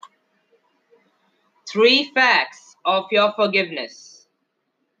Three facts of your forgiveness.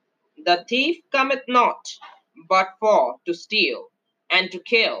 The thief cometh not, but for to steal, and to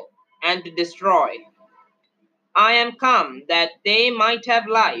kill, and to destroy. I am come that they might have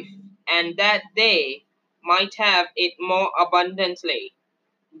life, and that they might have it more abundantly.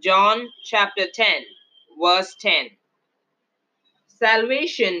 John chapter 10, verse 10.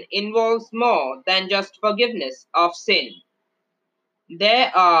 Salvation involves more than just forgiveness of sin.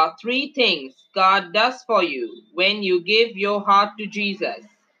 There are three things God does for you when you give your heart to Jesus.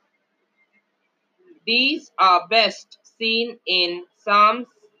 These are best seen in Psalms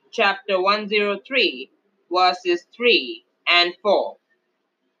chapter 103, verses 3 and 4.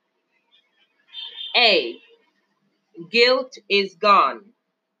 A. Guilt is gone.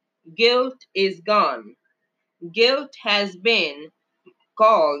 Guilt is gone. Guilt has been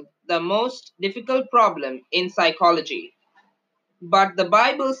called the most difficult problem in psychology. But the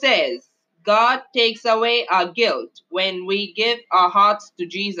Bible says God takes away our guilt when we give our hearts to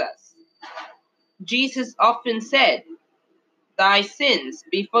Jesus. Jesus often said, "Thy sins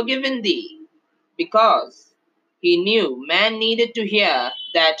be forgiven thee," because he knew man needed to hear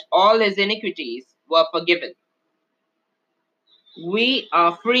that all his iniquities were forgiven. We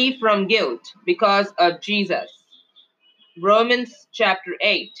are free from guilt because of Jesus. Romans chapter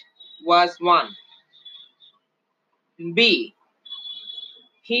 8, verse 1. B.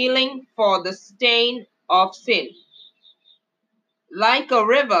 Healing for the stain of sin. Like a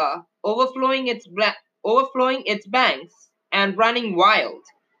river overflowing its banks and running wild,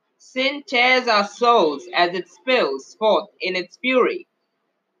 sin tears our souls as it spills forth in its fury.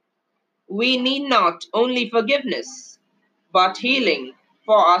 We need not only forgiveness, but healing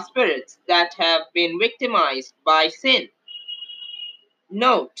for our spirits that have been victimized by sin.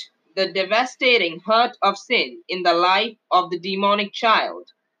 Note the devastating hurt of sin in the life of the demonic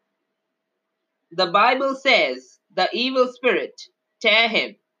child. The Bible says the evil spirit tear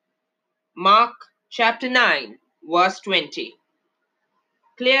him. Mark chapter 9, verse 20.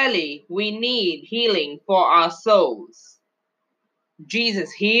 Clearly, we need healing for our souls.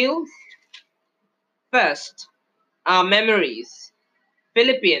 Jesus heals. First, our memories.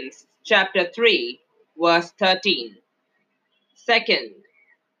 Philippians chapter 3, verse 13. Second,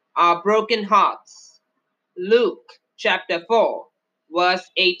 our broken hearts. Luke chapter 4,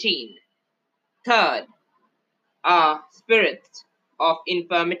 verse 18. Third, our spirits of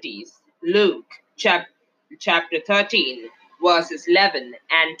infirmities. Luke chapter 13, verses 11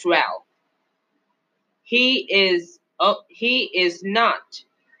 and 12. He is not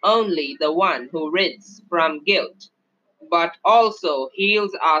only the one who rids from guilt, but also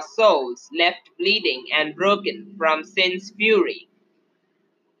heals our souls left bleeding and broken from sin's fury.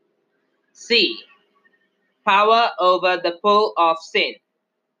 C. Power over the pull of sin.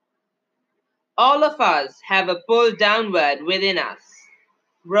 All of us have a pull downward within us.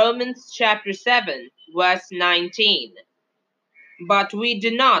 Romans chapter 7, verse 19. But we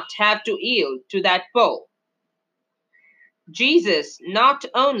do not have to yield to that pull. Jesus not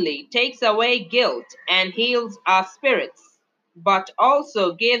only takes away guilt and heals our spirits, but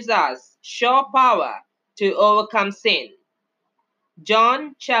also gives us sure power to overcome sin.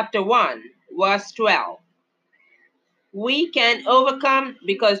 John chapter 1, verse 12. We can overcome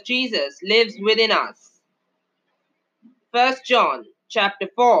because Jesus lives within us. 1 John chapter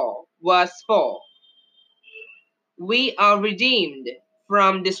 4, verse 4. We are redeemed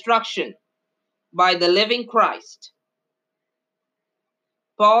from destruction by the living Christ.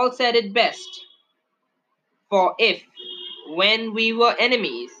 Paul said it best, "For if, when we were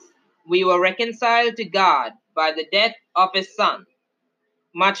enemies, we were reconciled to God by the death of his Son,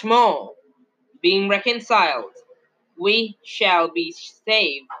 much more, being reconciled, we shall be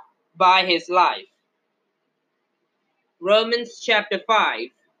saved by his life." Romans chapter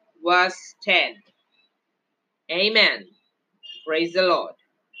 5, verse 10. Amen. Praise the Lord.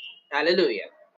 Hallelujah.